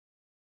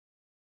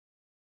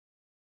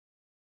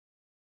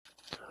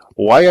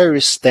Why are you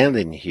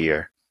standing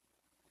here?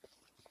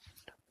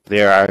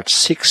 There are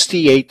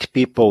 68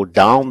 people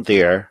down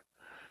there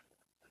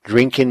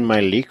drinking my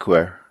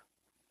liquor.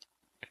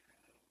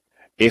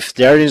 If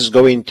there is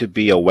going to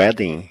be a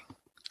wedding,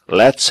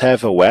 let's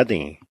have a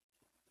wedding.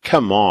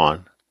 Come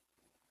on.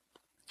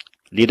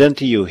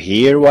 Didn't you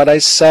hear what I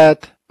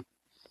said?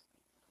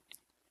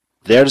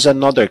 There's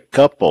another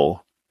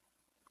couple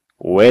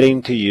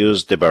waiting to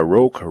use the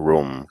Baroque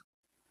room.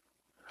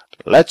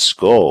 Let's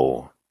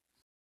go.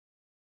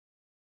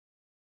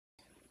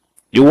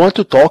 You want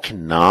to talk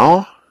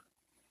now?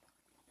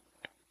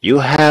 You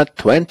had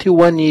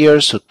 21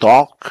 years to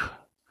talk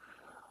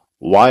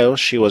while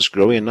she was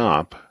growing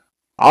up.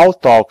 I'll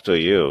talk to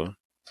you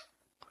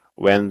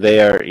when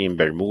they're in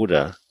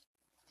Bermuda.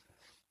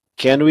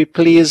 Can we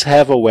please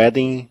have a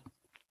wedding?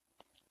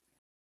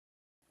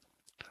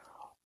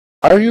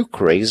 Are you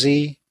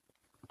crazy?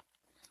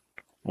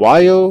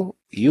 While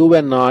you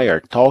and I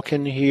are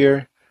talking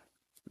here,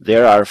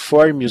 there are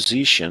 4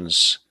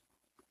 musicians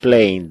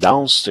playing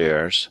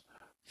downstairs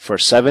for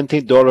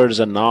 $70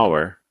 an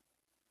hour.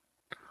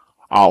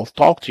 I'll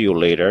talk to you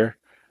later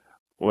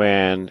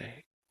when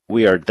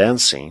we are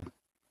dancing.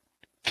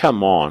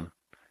 Come on,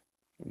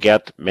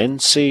 get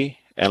mincy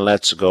and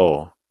let's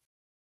go.